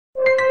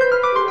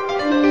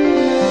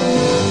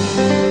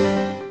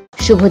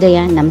ಶುಭೋದಯ,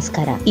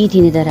 ನಮಸ್ಕಾರ. ಈ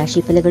ದಿನದ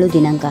ರಾಶಿ ಫಲಗಳು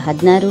ದಿನಾಂಕ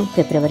 16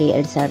 ಫೆಬ್ರವರಿ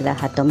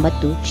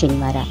 2019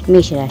 ಶನಿವಾರ.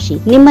 ಮೇಷರಾಶಿ.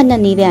 ನಿಮ್ಮನ್ನ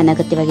ನೀವೇ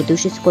ಅನಗತ್ಯವಾಗಿ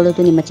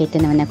ದೂಷಿಸಿಕೊಳ್ಳುವುದು ನಿಮ್ಮ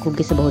ಚೈತನ್ಯವನ್ನ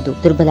ಕುಗ್ಗಿಸಬಹುದು.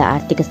 ದುರ್ಬಲ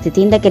ಆರ್ಥಿಕ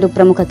ಸ್ಥಿತಿಯಿಂದ ಕೆಲವು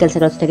ಪ್ರಮುಖ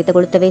ಕೆಲಸಗಳು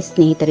ಸ್ಥಗಿತಗೊಳ್ಳುತ್ತವೆ.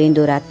 ಸ್ನೇಹಿತರು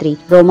ಇಂದು ರಾತ್ರಿ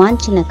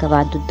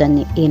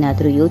ರೋಮಾಂಚನಕವಾದುದನ್ನು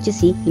ಏನಾದರೂ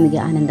ಯೋಚಿಸಿ ನಿಮಗೆ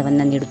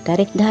ಆನಂದವನ್ನ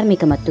ನೀಡುತ್ತಾರೆ.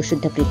 ಧಾರ್ಮಿಕ ಮತ್ತು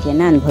ಶುದ್ಧ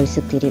ಪ್ರೀತಿಯನ್ನ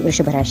ಅನುಭವಿಸುತ್ತೀರಿ.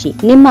 ವೃಷಭರಾಶಿ.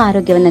 ನಿಮ್ಮ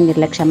ಆರೋಗ್ಯವನ್ನ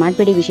ನಿರ್ಲಕ್ಷ್ಯ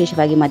ಮಾಡಬೇಡಿ,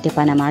 ವಿಶೇಷವಾಗಿ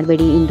ಮದ್ಯಪಾನ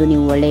ಮಾಡಬೇಡಿ. ಇಂದು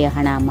ನೀವು ಒಳ್ಳೆಯ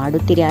ಹಣ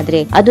ಮಾಡುತ್ತೀರಿ,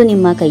 ಆದ್ರೆ ಅದು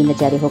ನಿಮ್ಮ ಕೈಯಿಂದ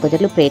ಜಾರಿ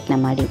ಹೋಗದಿರಲು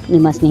ಪ್ರಯತ್ನ ಮಾಡಿ.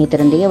 ನಿಮ್ಮ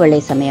ಸ್ನೇಹಿತರೊಂದಿಗೆ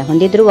ಒಳ್ಳೆಯ ಸಮಯ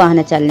ಹೊಂದಿದ್ರು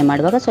ವಾಹನ ಚಾಲನೆ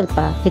ಮಾಡುವಾಗ ಸ್ವಲ್ಪ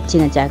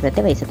ಹೆಚ್ಚಿನ ಜಾಗ್ರತೆ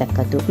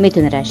ವಹಿಸತಕ್ಕದ್ದು.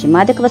 ಮಿಥುನ ರಾಶಿ.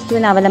 ಮಾದಕ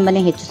ವಸ್ತುವಿನ ಅವಲಂಬನೆ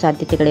ಹೆಚ್ಚು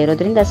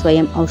ಸಾಧ್ಯತೆಗಳಿರೋದ್ರಿಂದ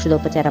ಸ್ವಯಂ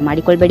ಔಷಧೋಪಚಾರ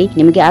ಮಾಡಿಕೊಳ್ಬೇಡಿ.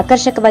 ನಿಮಗೆ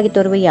ಆಕರ್ಷಕವಾಗಿ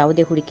ತೋರುವ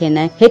ಯಾವುದೇ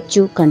ಹೂಡಿಕೆಯನ್ನ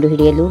ಹೆಚ್ಚು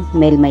ಕಂಡುಹಿಡಿಯಲು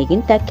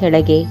ಮೇಲ್ಮೈಗಿಂತ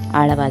ಕೆಳಗೆ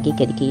ಆಳವಾಗಿ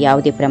ಕೆದಕಿ.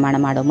 ಯಾವುದೇ ಪ್ರಮಾಣ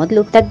ಮಾಡೋ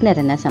ಮೊದಲು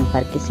ತಜ್ಞರನ್ನ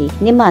ಸಂಪರ್ಕಿಸಿ.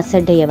 ನಿಮ್ಮ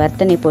ಅಸಡ್ಡೆಯ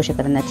ವರ್ತನೆ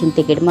ಪೋಷಕರನ್ನ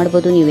ಚಿಂತೆಗೀಡು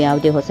ಮಾಡಬಹುದು. ನೀವು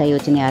ಯಾವುದೇ ಹೊಸ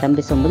ಯೋಜನೆ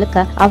ಆರಂಭಿಸುವ ಮೂಲಕ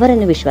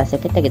ಅವರನ್ನು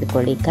ವಿಶ್ವಾಸಕ್ಕೆ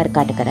ತೆಗೆದುಕೊಳ್ಳಿ.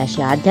 ಕರ್ಕಾಟಕ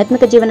ರಾಶಿ.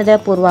 ಆಧ್ಯಾತ್ಮಿಕ ಜೀವನದ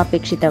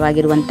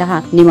ಪೂರ್ವಾಪೇಕ್ಷಿತವಾಗಿರುವಂತಹ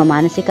ನಿಮ್ಮ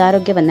ಮಾನಸಿಕ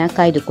ಆರೋಗ್ಯವನ್ನ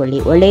ಕಾಯ್ದುಕೊಳ್ಳಿ.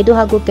 ಒಳ್ಳೆಯದು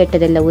ಹಾಗೂ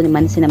ಕೆಟ್ಟದೆಲ್ಲವೂ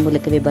ಮನಸ್ಸಿನ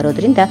ಮೂಲಕವೇ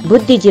ಬರೋದ್ರಿಂದ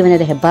ಬುದ್ಧಿ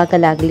ಜೀವನದ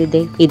ಹೆಬ್ಬಾಗಲಾಗಲಿದೆ.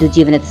 ಇದು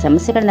ಜೀವನದ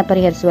ಸಮಸ್ಯೆಗಳನ್ನ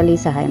ಪರಿಹರಿಸುವಲ್ಲಿ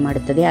ಸಹಾಯ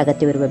ಮಾಡುತ್ತದೆ,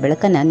 ಅಗತ್ಯವಿರುವ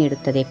ಬೆಳಕನ್ನ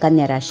ನೀಡುತ್ತದೆ.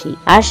 ಕನ್ಯಾ ರಾಶಿ.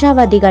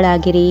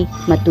 ಆಶಾವಾದಿಗಳಾಗಿರಿ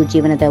ಮತ್ತು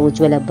ಜೀವನದ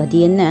ಉಜ್ವಲ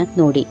ಬದಿಯನ್ನ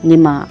ನೋಡಿ.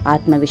 ನಿಮ್ಮ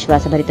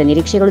ಆತ್ಮವಿಶ್ವಾಸ ಭರಿತ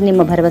ನಿರೀಕ್ಷೆಗಳು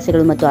ನಿಮ್ಮ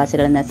ಭರವಸೆಗಳು ಮತ್ತು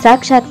ಆಸೆಗಳನ್ನ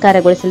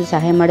ಸಾಕ್ಷಾತ್ಕಾರಗೊಳಿಸಲು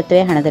ಸಹಾಯ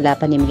ಮಾಡುತ್ತವೆ. ಹಣದ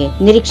ಲಾಭ ನಿಮಗೆ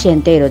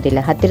ನಿರೀಕ್ಷೆಯಂತೆ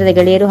ಇರೋದಿಲ್ಲ. ಹತ್ತಿರದ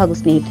ಗೆಳೆಯರು ಹಾಗೂ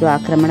ಸ್ನೇಹಿತರು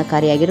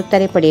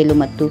ಆಕ್ರಮಣಕಾರಿಯಾಗಿರುತ್ತಾರೆ, ಪಡೆಯಲು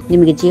ಮತ್ತು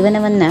ನಿಮಗೆ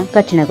ಜೀವನವನ್ನ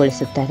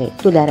ಕಠಿಣಗೊಳಿಸುತ್ತಾರೆ.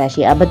 ತುಲಾ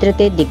ರಾಶಿ.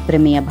 ಅಭದ್ರತೆ,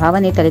 ದಿಗ್ಭ್ರಮೆಯ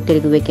ಭಾವನೆ, ತಲೆ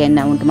ತಿರುಗುವಿಕೆಯನ್ನ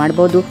ಉಂಟು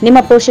ಮಾಡಬಹುದು. ನಿಮ್ಮ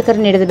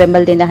ಪೋಷಕರು ನೀಡಿದ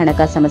ಬೆಂಬಲದಿಂದ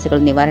ಹಣಕಾಸು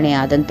ಸಮಸ್ಯೆಗಳು ನಿವಾರಣೆ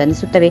ಆದಂತ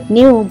ಅನಿಸುತ್ತವೆ.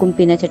 ನೀವು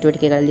ಗುಂಪಿನ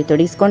ಚಟುವಟಿಕೆಗಳಲ್ಲಿ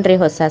ತೊಡಗಿಸಿಕೊಂಡ್ರೆ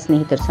ಹೊಸ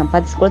ಸ್ನೇಹಿತರು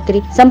ಸಂಪಾದಿಸಿಕೊಳ್ತೀರಿ.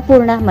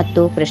 ಸಂಪೂರ್ಣ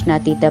ಮತ್ತು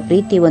ಪ್ರಶ್ನಾತೀತ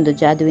ಪ್ರೀತಿ ಒಂದು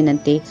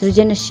ಜಾದುವಿನಂತೆ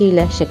ಸೃಜನಶೀಲ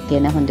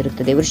ಶಕ್ತಿಯನ್ನ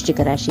ಹೊಂದಿರುತ್ತದೆ. ವೃಶ್ಚಿಕ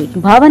ರಾಶಿ.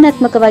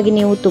 ಭಾವನಾತ್ಮಕವಾಗಿ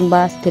ನೀವು ತುಂಬಾ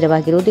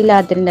ಸ್ಥಿರವಾಗಿರುವುದಿಲ್ಲ,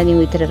 ಆದ್ದರಿಂದ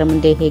ನೀವು ಇತರರ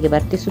ಮುಂದೆ ಹೇಗೆ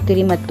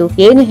ವರ್ತಿಸುತ್ತೀರಿ ಮತ್ತು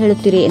ಏನು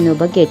ಹೇಳುತ್ತೀರಿ ಎನ್ನುವ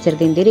ಬಗ್ಗೆ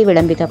ಎಚ್ಚರದಿಂದಿರಿ.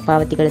 ವಿಳಂಬಿತ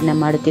ಪಾವತಿಗಳನ್ನ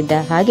ಮಾಡುತ್ತಿದ್ದ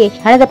ಹಾಗೆ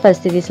ಹಣದ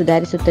ಪರಿಸ್ಥಿತಿ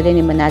ಸುಧಾರಿಸುತ್ತದೆ.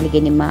 ನಿಮ್ಮ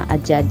ನಾಲಿಗೆ ನಿಮ್ಮ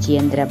ಅಜ್ಜ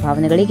ಅಜ್ಜಿಯಂದ್ರ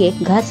ಭಾವನೆಗಳಿಗೆ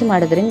ಘಾಸಿ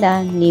ಮಾಡೋದ್ರಿಂದ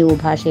ನೀವು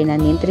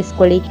ಭಾಷೆಯನ್ನ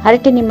ನಿಯಂತ್ರಿಸಿಕೊಳ್ಳಿ.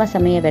 ಹರಟೆ ನಿಮ್ಮ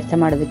ಸಮಯ ವ್ಯರ್ಥ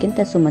ಮಾಡೋದಕ್ಕಿಂತ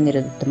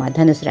ಸುಮ್ಮನಿರುವುದು ಉತ್ತಮ.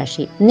 ಧನುಸ್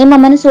ರಾಶಿ. ನಿಮ್ಮ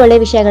ಮನಸ್ಸು ಒಳ್ಳೆಯ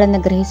ವಿಷಯಗಳನ್ನು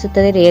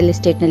ಗ್ರಹಿಸುತ್ತದೆ. ರಿಯಲ್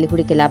ಎಸ್ಟೇಟ್ ನಲ್ಲಿ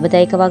ಹೂಡಿಕೆ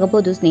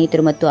ಲಾಭದಾಯಕವಾಗಬಹುದು.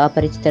 ಸ್ನೇಹಿತರು ಮತ್ತು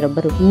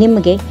ಅಪರಿಚಿತರೊಬ್ಬರು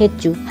ನಿಮಗೆ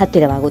ಹೆಚ್ಚು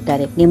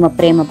ಹತ್ತಿರವಾಗುತ್ತಾರೆ. ನಿಮ್ಮ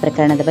ಪ್ರೇಮ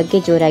ಪ್ರಕರಣದ ಬಗ್ಗೆ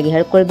ಜೋರಾಗಿ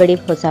ಹೇಳ್ಕೊಳ್ಬೇಡಿ.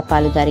 ಹೊಸ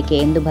ಪಾಲುದಾರಿಕೆ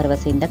ಎಂದು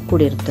ಭರವಸೆಯಿಂದ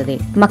ಕೂಡಿರುತ್ತದೆ.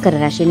 ಮಕರ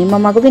ರಾಶಿ. ನಿಮ್ಮ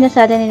ಮಗುವಿನ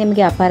ಸಾಧನೆ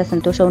ನಿಮಗೆ ಅಪಾರ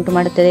ಸಂತೋಷ ಉಂಟು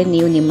ಮಾಡುತ್ತದೆ.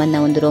 ನೀವು ನಿಮ್ಮನ್ನ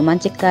ಒಂದು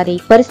ರೋಮಾಂಚಕಾರಿ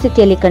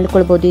ಪರಿಸ್ಥಿತಿಯಲ್ಲಿ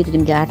ಕಂಡುಕೊಳ್ಳಬಹುದು. ಇದು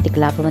ನಿಮಗೆ ಆರ್ಥಿಕ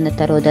ಲಾಭವನ್ನು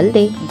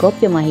ತರೋದಲ್ಲದೆ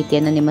ಗೌಪ್ಯ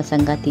ಮಾಹಿತಿಯನ್ನು ನಿಮ್ಮ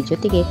ಸಂಗಾತಿ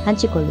ಜೊತೆಗೆ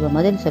ಹಂಚಿಕೊಳ್ಳುವ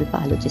ಮೊದಲು ಸ್ವಲ್ಪ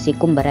ಆಲೋಚಿಸಿ.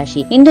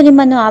 ಕುಂಭರಾಶಿ. ಇಂದು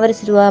ನಿಮ್ಮನ್ನು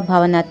ಆವರಿಸಿರುವ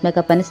ಭಾವನಾತ್ಮಕ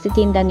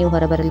ಪರಿಸ್ಥಿತಿಯಿಂದ ನೀವು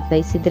ಹೊರಬರಲು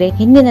ಬಯಸಿದ್ರೆ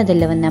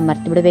ಹಿಂದಿನದೆಲ್ಲವನ್ನ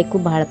ಮರ್ತು ಬಿಡಬೇಕು.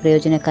 ಬಹಳ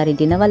ಪ್ರಯೋಜನಕಾರಿ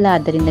ದಿನವಲ್ಲ,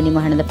 ಆದ್ದರಿಂದ ನಿಮ್ಮ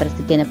ಹಣದ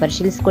ಪರಿಸ್ಥಿತಿಯನ್ನು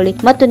ಪರಿಶೀಲಿಸಿಕೊಳ್ಳಿ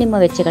ಮತ್ತು ನಿಮ್ಮ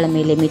ವೆಚ್ಚಗಳ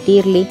ಮೇಲೆ ಮಿತಿ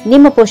ಇರಲಿ.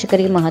 ನಿಮ್ಮ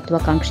ಪೋಷಕರಿಗೆ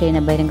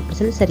ಮಹತ್ವಾಕಾಂಕ್ಷೆಯನ್ನು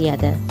ಬಹಿರಂಗಪಡಿಸಲು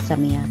ಸರಿಯಾದ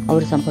ಸಮಯ.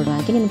 ಅವರು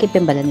ಸಂಪೂರ್ಣವಾಗಿ ನಿಮಗೆ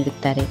ಬೆಂಬಲ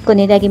ನೀಡುತ್ತಾರೆ.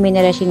 ಕೊನೆಯದಾಗಿ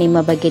ಮೀನರಾಶಿ.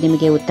 ನಿಮ್ಮ ಬಗ್ಗೆ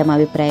ನಿಮಗೆ ಉತ್ತಮ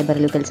ಅಭಿಪ್ರಾಯ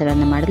ಬರಲು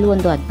ಕೆಲಸಗಳನ್ನು ಮಾಡಲು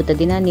ಒಂದು ಅದ್ಭುತ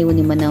ದಿನ. ನೀವು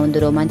ನಿಮ್ಮನ್ನ ಒಂದು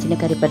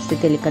ರೋಮಾಂಚನಕಾರಿ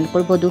ಪರಿಸ್ಥಿತಿಯಲ್ಲಿ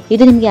ಕಂಡುಕೊಳ್ಬಹುದು.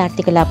 ಇದು ನಿಮಗೆ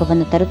ಆರ್ಥಿಕ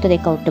ಲಾಭವನ್ನು ತರುತ್ತದೆ.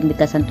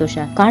 ಕೌಟುಂಬಿಕ ಸಂತೋಷ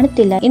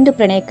ಕಾಣುತ್ತಿಲ್ಲ ಎಂದು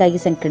ಪ್ರಣಯಕ್ಕಾಗಿ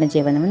ಸಂಕೀರ್ಣ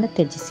ಜೀವನವನ್ನು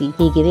ತ್ಯಜಿಸಿ.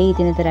 ಹೀಗಿವೆ ಈ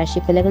ದಿನದ ರಾಶಿ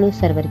ಫಲಗಳು.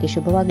 ಸರ್ವರಿಗೆ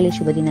ಶುಭವಾಗಲಿ.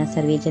 ಶುಭ ದಿನ.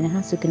 ಸರ್ವೇ ಜನಃ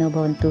ಸುಖಿನೋ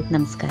ಭವಂತು.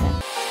 ನಮಸ್ಕಾರ.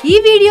 ಈ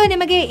ವಿಡಿಯೋ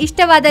ನಿಮಗೆ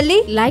ಇಷ್ಟವಾದಲ್ಲಿ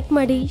ಲೈಕ್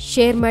ಮಾಡಿ,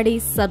 ಶೇರ್ ಮಾಡಿ,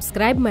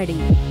 ಸಬ್ಸ್ಕ್ರೈಬ್ ಮಾಡಿ.